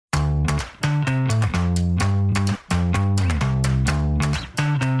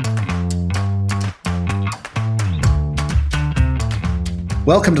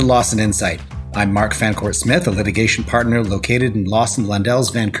Welcome to Lawson Insight. I'm Mark Fancourt Smith, a litigation partner located in Lawson Lundell's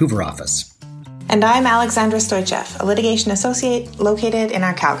Vancouver office. And I'm Alexandra Stoichev, a litigation associate located in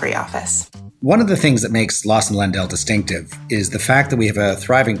our Calgary office. One of the things that makes Lawson Lundell distinctive is the fact that we have a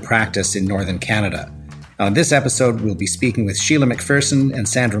thriving practice in Northern Canada. On this episode, we'll be speaking with Sheila McPherson and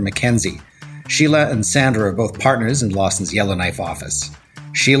Sandra McKenzie. Sheila and Sandra are both partners in Lawson's Yellowknife office.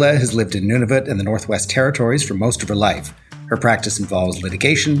 Sheila has lived in Nunavut and the Northwest Territories for most of her life. Her practice involves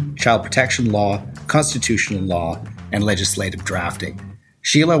litigation, child protection law, constitutional law, and legislative drafting.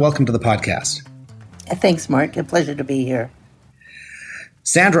 Sheila, welcome to the podcast. Thanks, Mark. A pleasure to be here.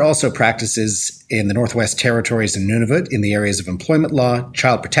 Sandra also practices in the Northwest Territories and Nunavut in the areas of employment law,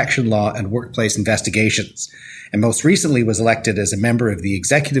 child protection law, and workplace investigations, and most recently was elected as a member of the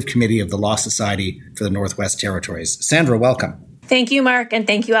Executive Committee of the Law Society for the Northwest Territories. Sandra, welcome. Thank you, Mark, and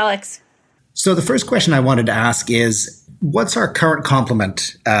thank you, Alex. So the first question I wanted to ask is, what's our current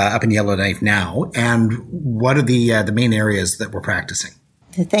complement up in Yellowknife now, and what are the main areas that we're practicing?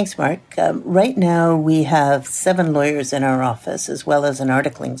 Thanks, Mark. Right now, we have 7 lawyers in our office, as well as an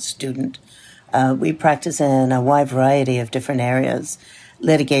articling student. We practice in a wide variety of different areas: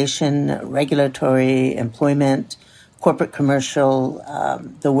 litigation, regulatory, employment, corporate commercial,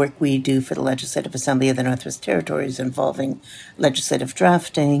 the work we do for the Legislative Assembly of the Northwest Territories involving legislative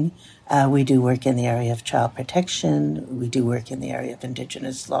drafting. We do work in the area of child protection. We do work in the area of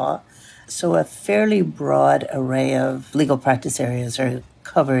Indigenous law. So a fairly broad array of legal practice areas are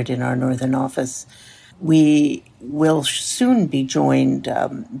covered in our northern office. We will soon be joined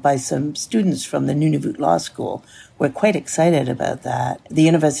by some students from the Nunavut Law School. We're quite excited about that. The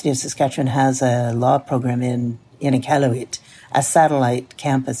University of Saskatchewan has a law program in Iqaluit, a satellite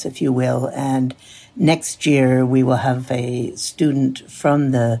campus, if you will, and next year we will have a student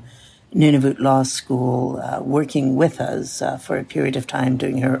from the Nunavut Law School working with us for a period of time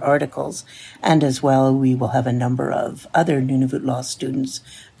doing her articles. And as well, we will have a number of other Nunavut Law students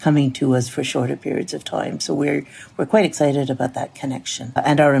coming to us for shorter periods of time. So we're quite excited about that connection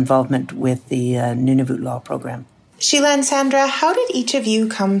and our involvement with the Nunavut Law program. Sheila and Sandra, how did each of you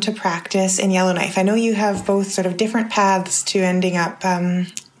come to practice in Yellowknife? I know you have both sort of different paths to ending up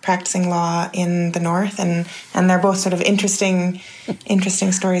practicing law in the north, and they're both sort of interesting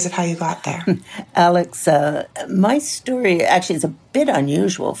stories of how you got there. Alex, my story actually is a bit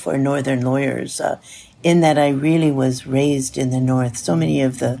unusual for northern lawyers in that I really was raised in the north. So many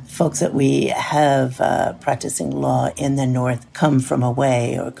of the folks that we have practicing law in the north come from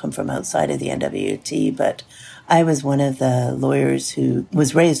away or come from outside of the NWT, but I was one of the lawyers who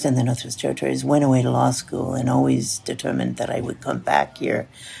was raised in the Northwest Territories, went away to law school, and always determined that I would come back here.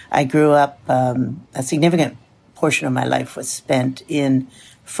 I grew up, a significant portion of my life was spent in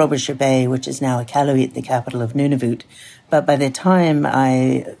Frobisher Bay, which is now Iqaluit, the capital of Nunavut. But by the time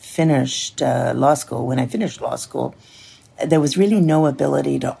I finished law school, there was really no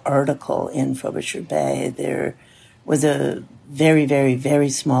ability to article in Frobisher Bay. There was a very, very, very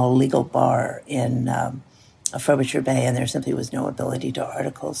small legal bar in Frobisher Bay, and there simply was no ability to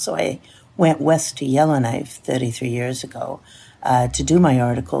article. So I went west to Yellowknife 33 years ago to do my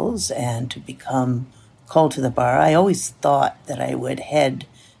articles and to become called to the bar. I always thought that I would head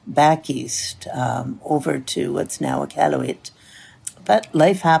back east over to what's now Iqaluit. But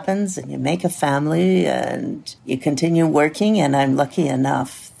life happens, and you make a family, and you continue working, and I'm lucky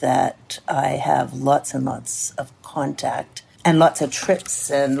enough that I have lots and lots of contact and lots of trips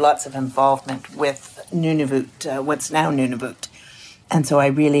and lots of involvement with Nunavut, what's now Nunavut. And so I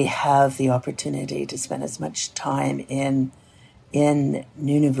really have the opportunity to spend as much time in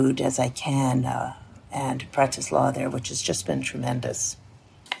Nunavut as I can and practice law there, which has just been tremendous.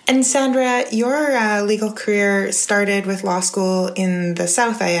 And Sandra, your legal career started with law school in the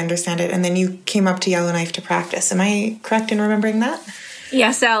South, I understand it, and then you came up to Yellowknife to practice. Am I correct in remembering that?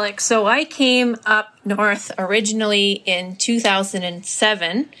 Yes, Alex. So I came up north originally in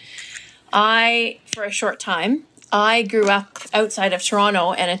 2007. For a short time, I grew up outside of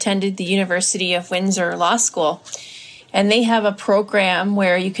Toronto and attended the University of Windsor Law School. And they have a program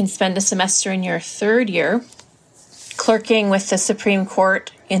where you can spend a semester in your third year clerking with the Supreme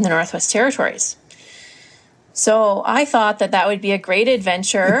Court in the Northwest Territories. So I thought that would be a great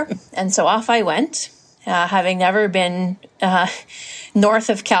adventure. And so off I went, having never been north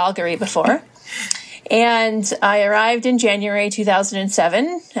of Calgary before. And I arrived in January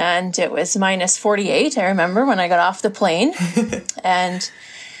 2007, and it was minus 48, I remember, when I got off the plane. And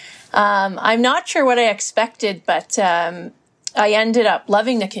I'm not sure what I expected, but I ended up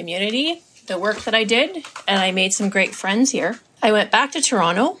loving the community, the work that I did, and I made some great friends here. I went back to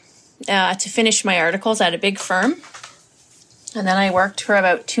Toronto to finish my articles at a big firm. And then I worked for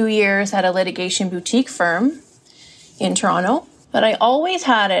about 2 years at a litigation boutique firm in Toronto. But I always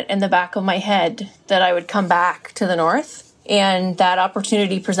had it in the back of my head that I would come back to the North. And that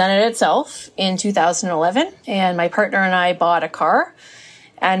opportunity presented itself in 2011. And my partner and I bought a car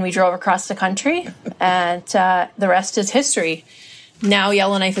and we drove across the country. And the rest is history. Now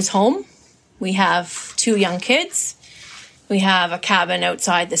Yellowknife is home. We have 2 young kids. We have a cabin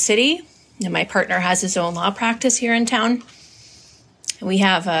outside the city. And my partner has his own law practice here in town. We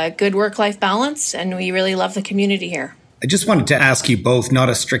have a good work-life balance, and we really love the community here. I just wanted to ask you both, not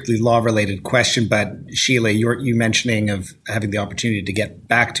a strictly law-related question, but Sheila, you mentioning of having the opportunity to get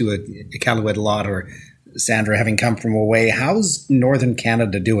back to a Iqaluit lot, or Sandra having come from away. How's Northern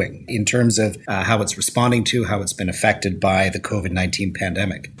Canada doing in terms of how it's responding to, how it's been affected by the COVID-19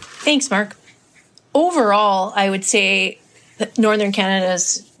 pandemic? Thanks, Mark. Overall, I would say that Northern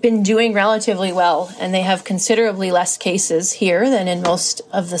Canada's been doing relatively well, and they have considerably less cases here than in most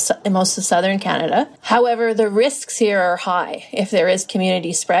of southern Canada. However, the risks here are high if there is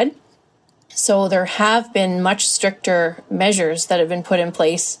community spread. So there have been much stricter measures that have been put in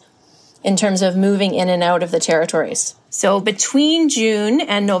place in terms of moving in and out of the territories. So between June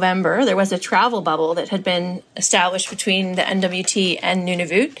and November, there was a travel bubble that had been established between the NWT and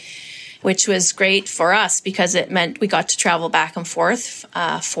Nunavut, which was great for us because it meant we got to travel back and forth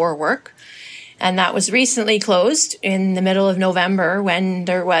for work. And that was recently closed in the middle of November when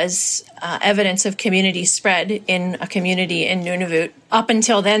there was evidence of community spread in a community in Nunavut. Up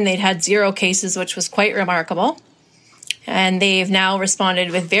until then, they'd had 0 cases, which was quite remarkable. And they've now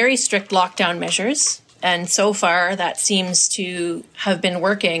responded with very strict lockdown measures. And so far, that seems to have been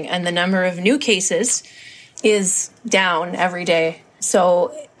working. And the number of new cases is down every day.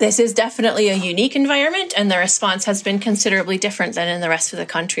 So this is definitely a unique environment, and the response has been considerably different than in the rest of the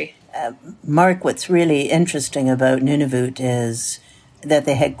country. Mark, what's really interesting about Nunavut is that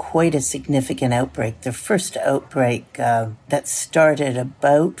they had quite a significant outbreak. Their first outbreak that started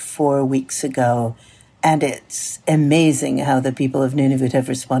about 4 weeks ago, and it's amazing how the people of Nunavut have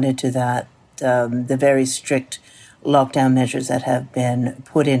responded to that. The very strict lockdown measures that have been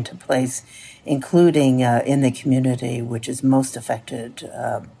put into place, including in the community which is most affected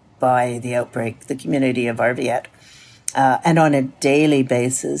by the outbreak, the community of Arviat. And on a daily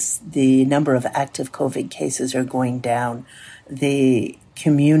basis, the number of active COVID cases are going down. The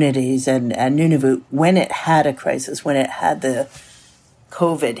communities and Nunavut, when it had a crisis, when it had the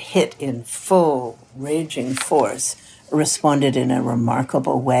COVID hit in full raging force, responded in a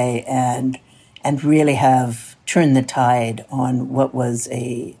remarkable way and really have turned the tide on what was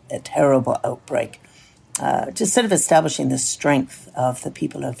a terrible outbreak. Just sort of establishing the strength of the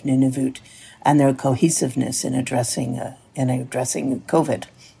people of Nunavut and their cohesiveness in addressing COVID,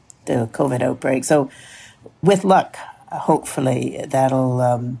 the COVID outbreak. So with luck, hopefully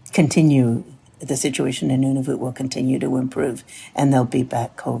that'll continue. The situation in Nunavut will continue to improve, and they'll beat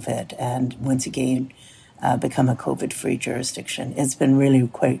back COVID and once again become a COVID-free jurisdiction. It's been really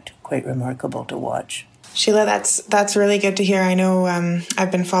quite remarkable to watch. Sheila, that's really good to hear. I know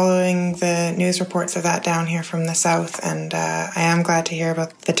I've been following the news reports of that down here from the south, and I am glad to hear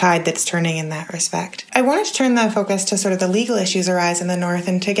about the tide that's turning in that respect. I wanted to turn the focus to sort of the legal issues arise in the north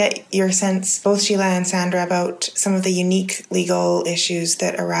and to get your sense, both Sheila and Sandra, about some of the unique legal issues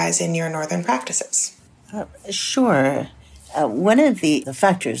that arise in your northern practices. Sure. One of the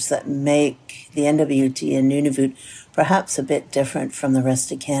factors that make the NWT and Nunavut perhaps a bit different from the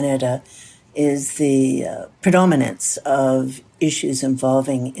rest of Canada is the predominance of issues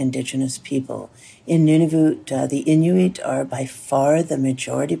involving Indigenous people. In Nunavut, the Inuit are by far the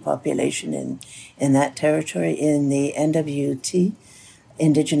majority population in that territory. In the NWT,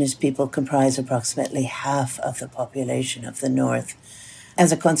 Indigenous people comprise approximately half of the population of the North.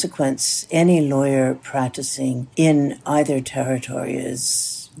 As a consequence, any lawyer practicing in either territory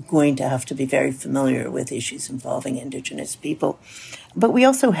is going to have to be very familiar with issues involving Indigenous people. But we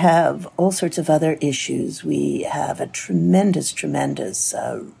also have all sorts of other issues. We have a tremendous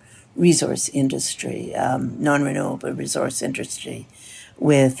resource industry, non-renewable resource industry,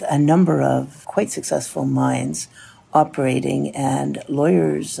 with a number of quite successful mines operating, and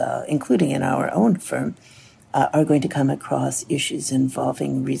lawyers, including in our own firm, are going to come across issues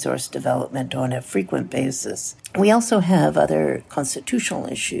involving resource development on a frequent basis. We also have other constitutional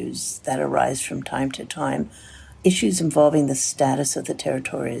issues that arise from time to time, issues involving the status of the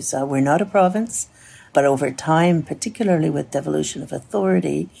territories. We're not a province, but over time, particularly with devolution of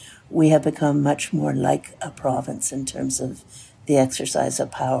authority, we have become much more like a province in terms of the exercise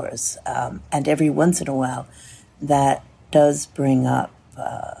of powers. And every once in a while, that does bring up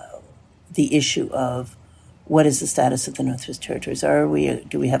the issue of what is the status of the Northwest Territories?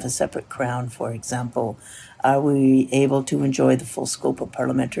 Do we have a separate crown, for example? Are we able to enjoy the full scope of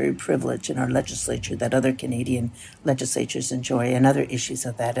parliamentary privilege in our legislature that other Canadian legislatures enjoy, and other issues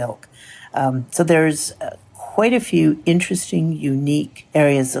of that ilk? So there's quite a few interesting, unique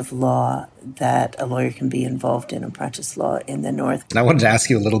areas of law that a lawyer can be involved in and practice law in the North. And I wanted to ask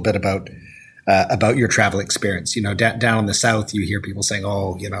you a little bit about your travel experience. Down in the South, you hear people saying,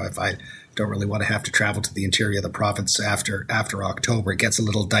 if I don't really want to have to travel to the interior of the province after October, it gets a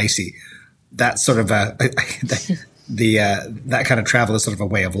little dicey. That's sort of that kind of travel is sort of a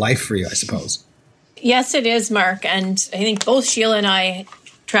way of life for you, I suppose. Yes, it is, Mark. And I think both Sheila and I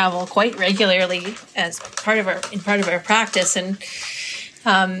travel quite regularly as part of our practice. And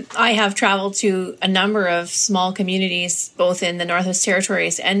I have traveled to a number of small communities, both in the Northwest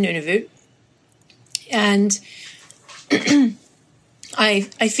Territories and Nunavut. And I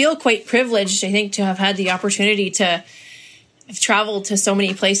feel quite privileged, I think, to have had the opportunity to have traveled to so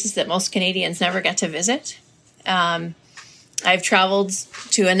many places that most Canadians never get to visit. I've traveled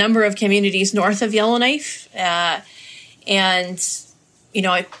to a number of communities north of Yellowknife.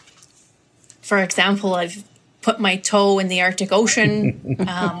 For example, I've put my toe in the Arctic Ocean.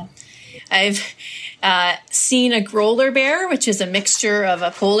 I've seen a growler bear, which is a mixture of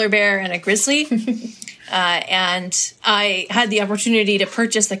a polar bear and a grizzly. And I had the opportunity to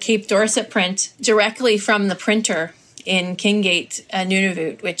purchase a Cape Dorset print directly from the printer in Kingate,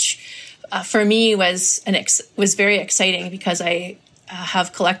 Nunavut, which for me was very exciting because I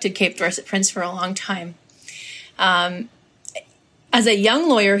have collected Cape Dorset prints for a long time. As a young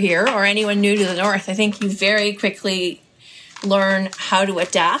lawyer here, or anyone new to the North, I think you very quickly learn how to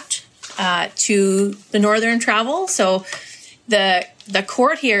adapt to the northern travel. So the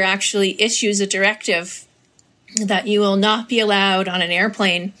court here actually issues a directive that you will not be allowed on an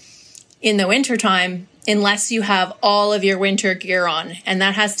airplane in the wintertime unless you have all of your winter gear on. And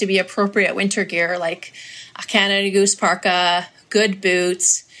that has to be appropriate winter gear, like a Canada Goose parka, good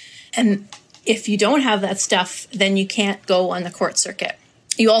boots. And if you don't have that stuff, then you can't go on the court circuit.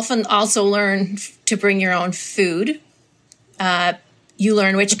 You often also learn to bring your own food. You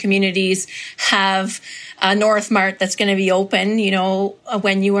learn which communities have a North Mart that's going to be open,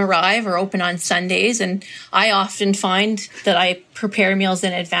 when you arrive, or open on Sundays. And I often find that I prepare meals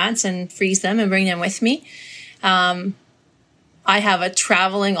in advance and freeze them and bring them with me. I have a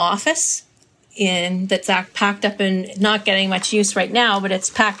traveling office that's packed up and not getting much use right now, but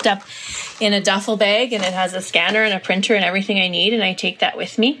it's packed up in a duffel bag, and it has a scanner and a printer and everything I need, and I take that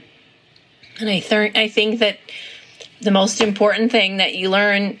with me. And I think that the most important thing that you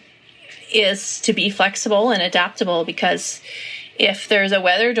learn is to be flexible and adaptable, because if there's a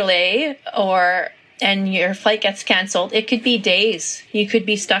weather delay and your flight gets canceled, it could be days. You could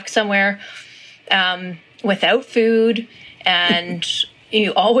be stuck somewhere without food, and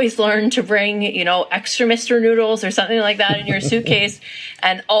you always learn to bring, extra Mr. Noodles or something like that in your suitcase,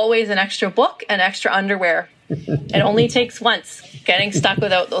 and always an extra book and extra underwear. It only takes once getting stuck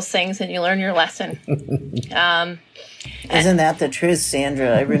without those things, and you learn your lesson. Isn't that the truth,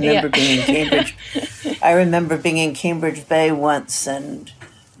 Sandra? I remember being in Cambridge. I remember being in Cambridge Bay once and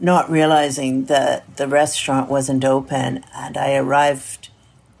not realizing that the restaurant wasn't open, and I arrived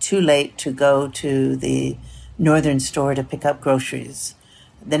too late to go to the northern store to pick up groceries.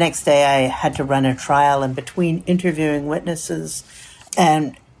 The next day I had to run a trial, and between interviewing witnesses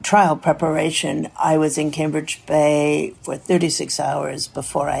and trial preparation, I was in Cambridge Bay for 36 hours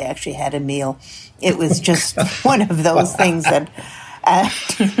before I actually had a meal. It was just one of those things that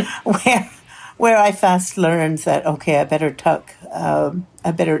where I fast learned that, okay, I better tuck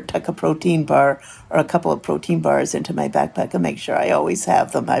a protein bar or a couple of protein bars into my backpack and make sure I always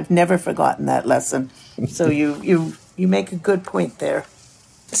have them. I've never forgotten that lesson. So you make a good point there.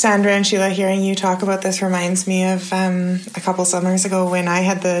 Sandra and Sheila, hearing you talk about this reminds me of a couple summers ago when I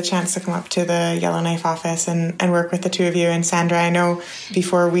had the chance to come up to the Yellowknife office and work with the two of you. And Sandra, I know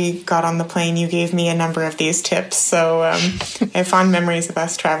before we got on the plane, you gave me a number of these tips. So I have fond memories of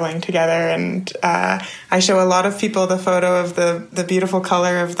us traveling together. And I show a lot of people the photo of the beautiful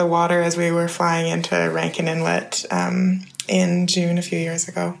color of the water as we were flying into Rankin Inlet in June a few years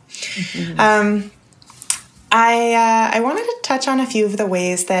ago. Mm-hmm. I wanted to touch on a few of the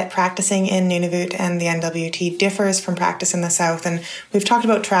ways that practicing in Nunavut and the NWT differs from practice in the South. And we've talked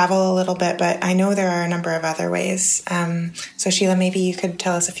about travel a little bit, but I know there are a number of other ways. So Sheila, maybe you could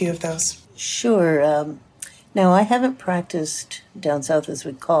tell us a few of those. Sure. Now, I haven't practiced down south, as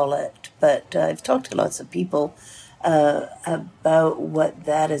we call it, but I've talked to lots of people about what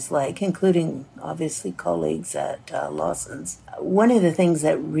that is like, including obviously colleagues at Lawson's. One of the things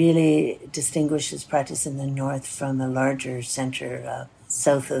that really distinguishes practice in the North from a larger centre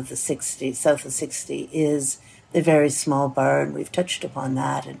south of 60 is the very small bar, and we've touched upon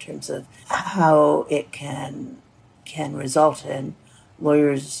that in terms of how it can result in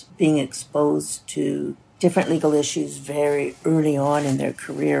lawyers being exposed to different legal issues very early on in their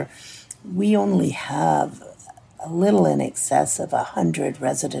career. We only have a little in excess of 100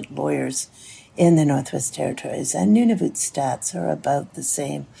 resident lawyers in the Northwest Territories, and Nunavut stats are about the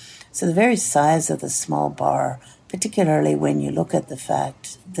same. So the very size of the small bar, particularly when you look at the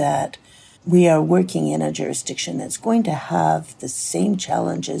fact that we are working in a jurisdiction that's going to have the same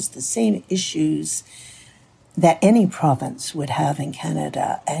challenges, the same issues that any province would have in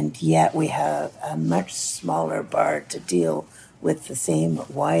Canada, and yet we have a much smaller bar to deal with the same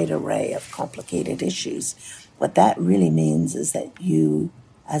wide array of complicated issues. What that really means is that you,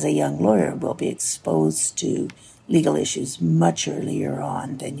 as a young lawyer, will be exposed to legal issues much earlier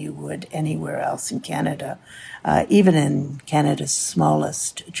on than you would anywhere else in Canada. Even in Canada's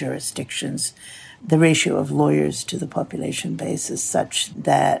smallest jurisdictions, the ratio of lawyers to the population base is such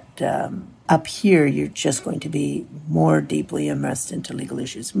that up here you're just going to be more deeply immersed into legal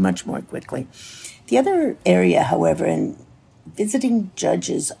issues much more quickly. The other area, however, and visiting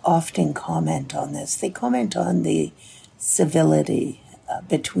judges often comment on this. They comment on the civility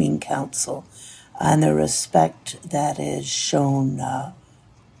between counsel and the respect that is shown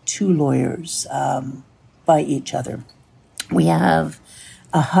to lawyers by each other. We have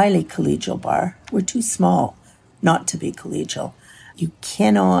a highly collegial bar. We're too small not to be collegial. You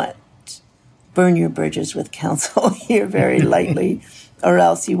cannot burn your bridges with counsel here very lightly, or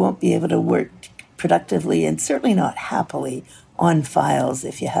else you won't be able to work productively and certainly not happily on files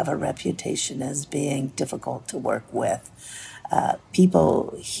if you have a reputation as being difficult to work with.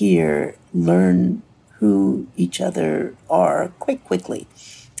 People here learn who each other are quite quickly,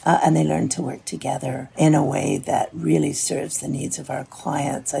 and they learn to work together in a way that really serves the needs of our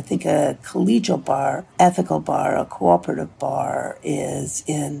clients. I think a collegial bar, ethical bar, a cooperative bar is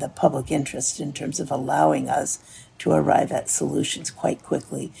in the public interest in terms of allowing us to arrive at solutions quite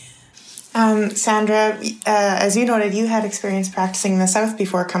quickly. Sandra, as you noted, you had experience practicing in the South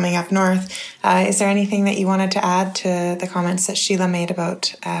before coming up north. Is there anything that you wanted to add to the comments that Sheila made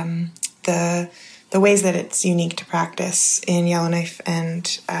about the ways that it's unique to practice in Yellowknife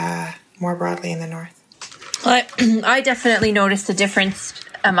and more broadly in the North? Well, I definitely noticed a difference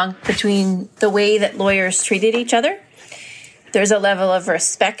between the way that lawyers treated each other. There's a level of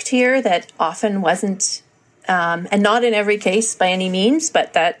respect here that often wasn't, and not in every case by any means,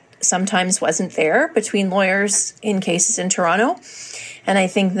 but that sometimes wasn't there between lawyers in cases in Toronto. And I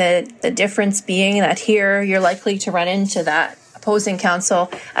think that the difference being that here you're likely to run into that opposing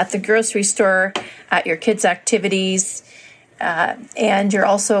counsel at the grocery store, at your kids' activities, and you're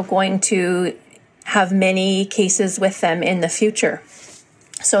also going to have many cases with them in the future.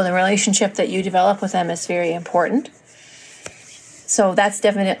 So the relationship that you develop with them is very important. So that's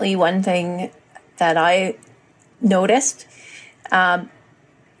definitely one thing that I noticed.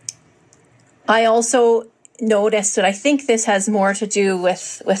 I also noticed that I think this has more to do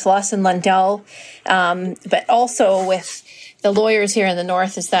with Lawson Lundell, but also with the lawyers here in the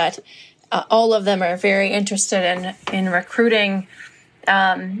North, is that all of them are very interested in recruiting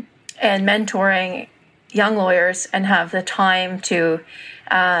and mentoring young lawyers and have the time to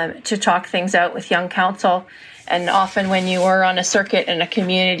talk things out with young counsel. And often when you are on a circuit in a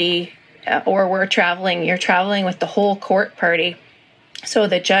community or you're traveling with the whole court party. So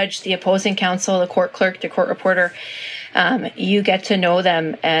the judge, the opposing counsel, the court clerk, the court reporter, you get to know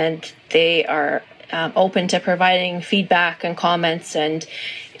them, and they are open to providing feedback and comments, and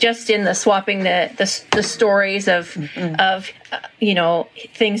just in the swapping the stories of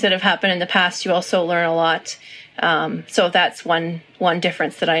things that have happened in the past, you also learn a lot. So that's one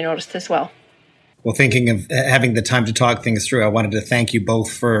difference that I noticed as well. Well, thinking of having the time to talk things through, I wanted to thank you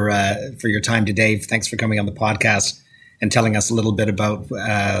both for your time today. Thanks for coming on the podcast and telling us a little bit about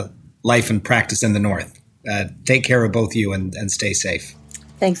life and practice in the North. Take care of both you and stay safe.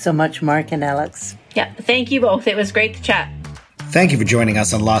 Thanks so much, Mark and Alex. Yeah, thank you both. It was great to chat. Thank you for joining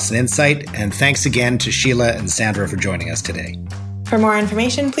us on Lawson Insight, and thanks again to Sheila and Sandra for joining us today. For more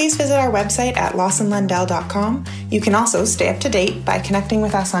information, please visit our website at lawsonlundell.com. You can also stay up to date by connecting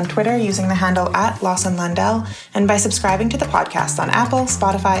with us on Twitter using the handle @LawsonLundell and by subscribing to the podcast on Apple,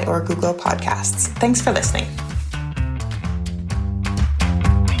 Spotify, or Google Podcasts. Thanks for listening.